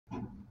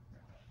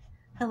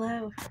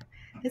Hello,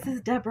 this is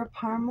Debra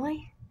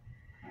Parmley,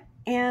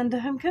 and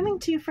I'm coming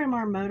to you from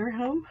our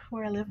motorhome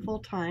where I live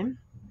full-time,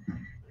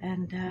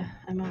 and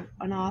I'm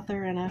an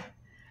author and a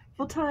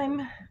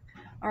full-time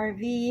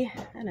RV,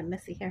 and I'm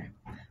messy here,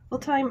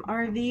 full-time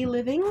RV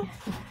living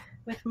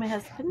with my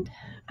husband,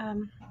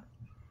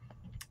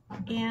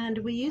 and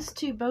we used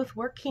to both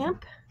work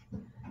camp,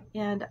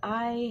 and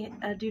I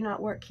do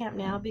not work camp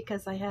now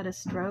because I had a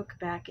stroke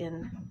back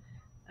in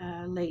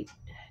late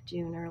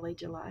June, early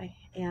July,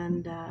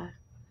 and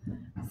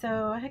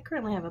so I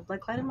currently have a blood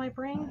clot in my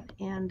brain,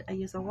 and I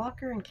use a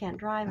walker and can't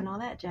drive and all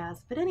that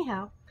jazz. But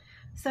anyhow,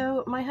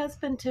 so my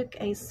husband took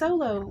a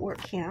solo work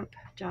camp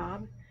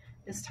job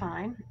this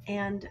time,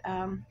 and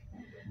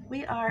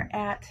we are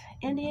at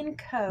Indian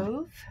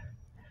Cove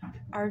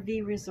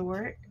RV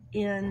Resort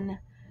in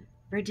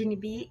Virginia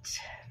Beach,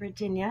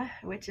 Virginia,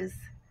 which is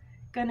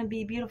going to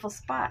be a beautiful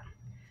spot.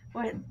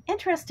 Well,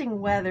 interesting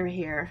weather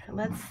here.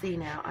 Let's see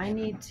now. I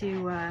need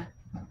to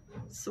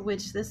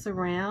switch this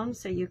around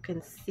so you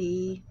can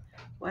see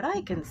what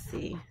I can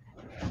see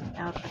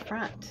out the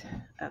front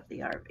of the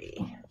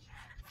RV.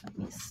 Let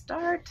me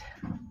start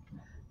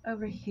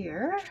over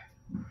here.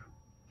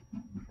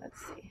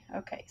 Let's see.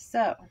 Okay,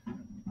 so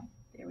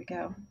there we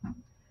go.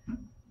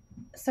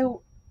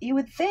 So you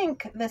would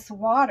think this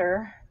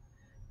water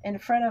in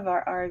front of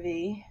our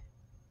RV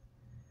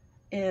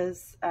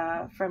is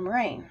from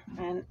rain,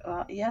 and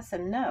yes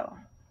and no.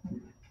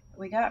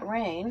 We got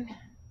rain,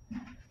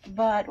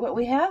 but what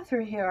we have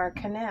through here are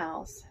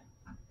canals,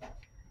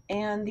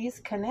 and these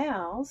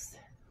canals,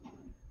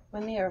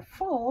 when they are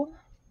full,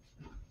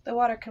 the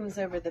water comes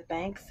over the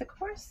banks, of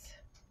course,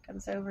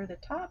 comes over the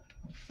top,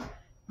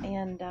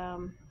 and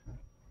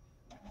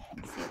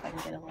let's see if I can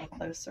get a little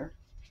closer.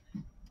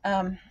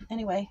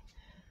 Anyway,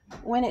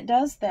 when it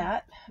does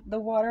that, the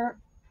water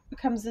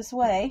comes this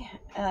way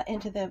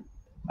into the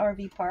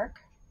RV park.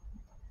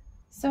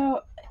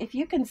 So if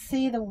you can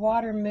see the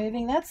water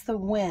moving, that's the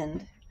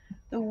wind.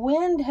 The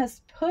wind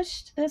has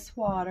pushed this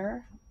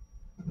water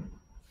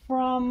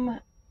from,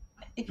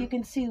 if you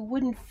can see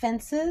wooden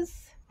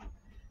fences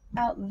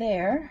out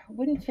there,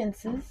 wooden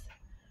fences,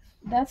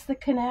 that's the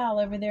canal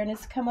over there, and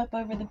it's come up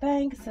over the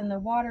banks, and the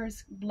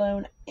water's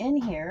blown in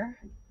here.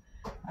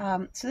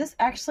 So this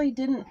actually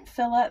didn't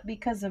fill up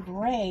because of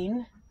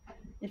rain.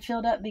 It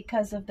filled up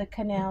because of the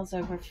canals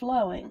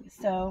overflowing.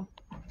 So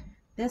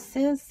this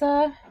is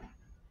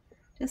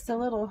just a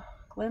little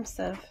glimpse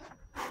of,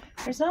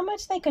 there's not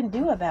much they can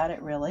do about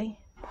it, really.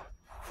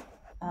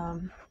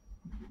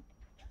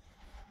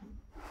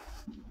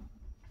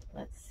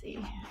 Let's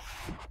see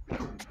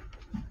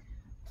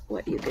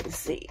what you can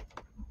see.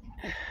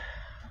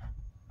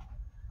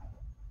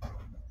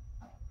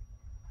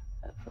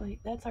 Hopefully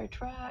that's our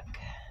track,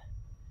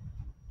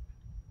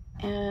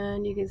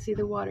 and you can see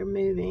the water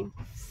moving.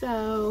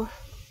 So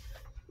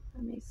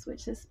let me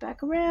switch this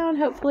back around.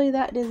 Hopefully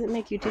that doesn't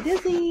make you too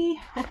dizzy.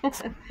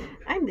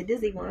 I'm the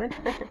dizzy one.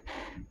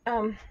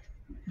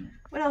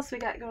 What else we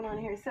got going on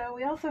here? So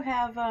we also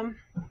have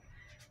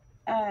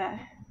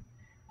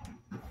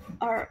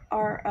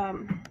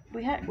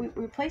we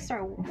replaced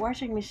our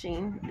washing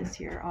machine this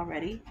year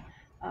already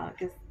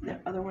because the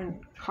other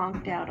one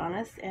conked out on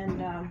us,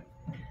 and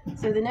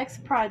so the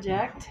next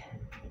project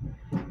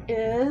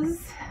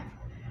is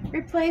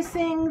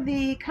replacing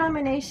the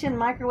combination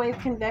microwave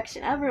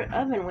convection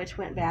oven, which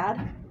went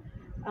bad.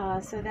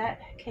 So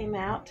that came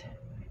out,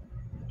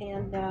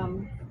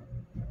 and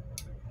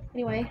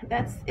anyway,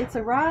 it's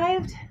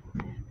arrived.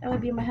 That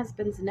would be my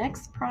husband's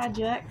next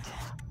project.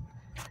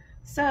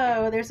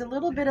 So there's a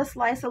little bit of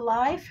slice of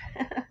life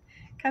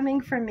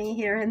coming from me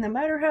here in the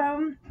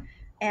motorhome,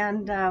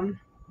 and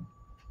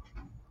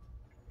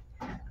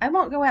I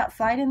won't go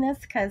outside in this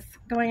because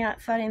going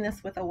outside in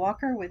this with a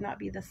walker would not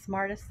be the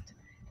smartest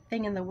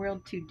thing in the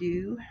world to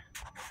do.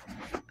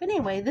 But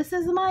anyway, this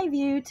is my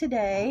view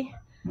today.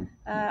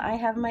 I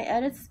have my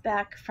edits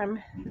back from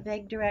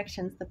Vague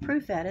Directions, the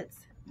proof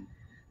edits,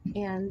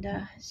 and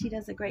she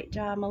does a great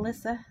job.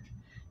 Melissa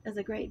does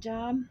a great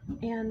job,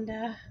 and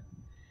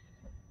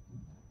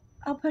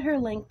I'll put her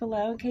link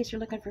below in case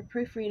you're looking for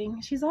proofreading.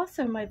 She's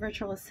also my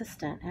virtual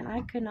assistant, and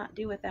I could not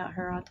do without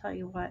her, I'll tell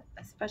you what,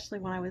 especially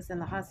when I was in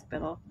the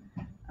hospital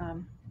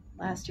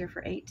last year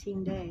for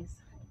 18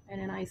 days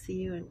and in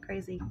ICU, and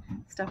crazy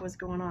stuff was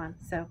going on.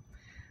 So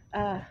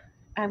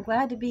I'm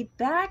glad to be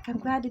back. I'm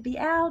glad to be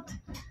out.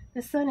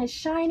 The sun is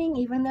shining,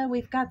 even though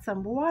we've got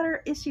some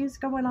water issues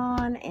going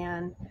on,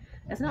 and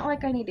it's not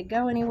like I need to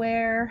go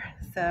anywhere.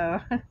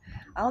 So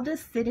I'll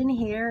just sit in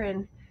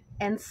here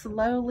and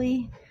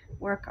slowly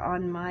work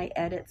on my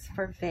edits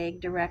for Vague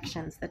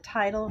Directions. The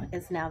title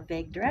is now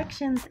Vague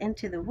Directions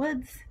Into the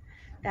Woods.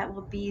 That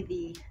will be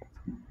the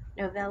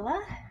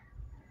novella,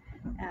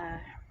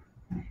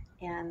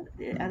 and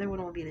the other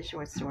one will be the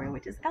short story,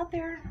 which is out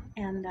there,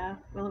 and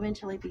will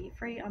eventually be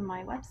free on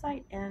my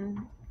website, and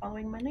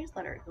following my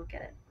newsletter you'll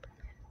get it.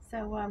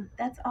 So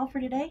that's all for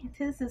today.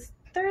 This is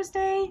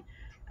Thursday,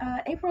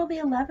 April the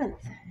 11th,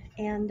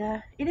 and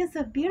it is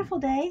a beautiful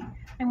day.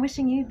 I'm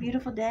wishing you a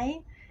beautiful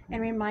day,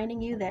 and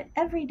reminding you that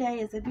every day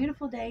is a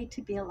beautiful day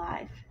to be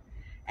alive.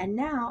 And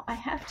now I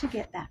have to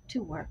get back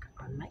to work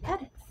on my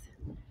edits.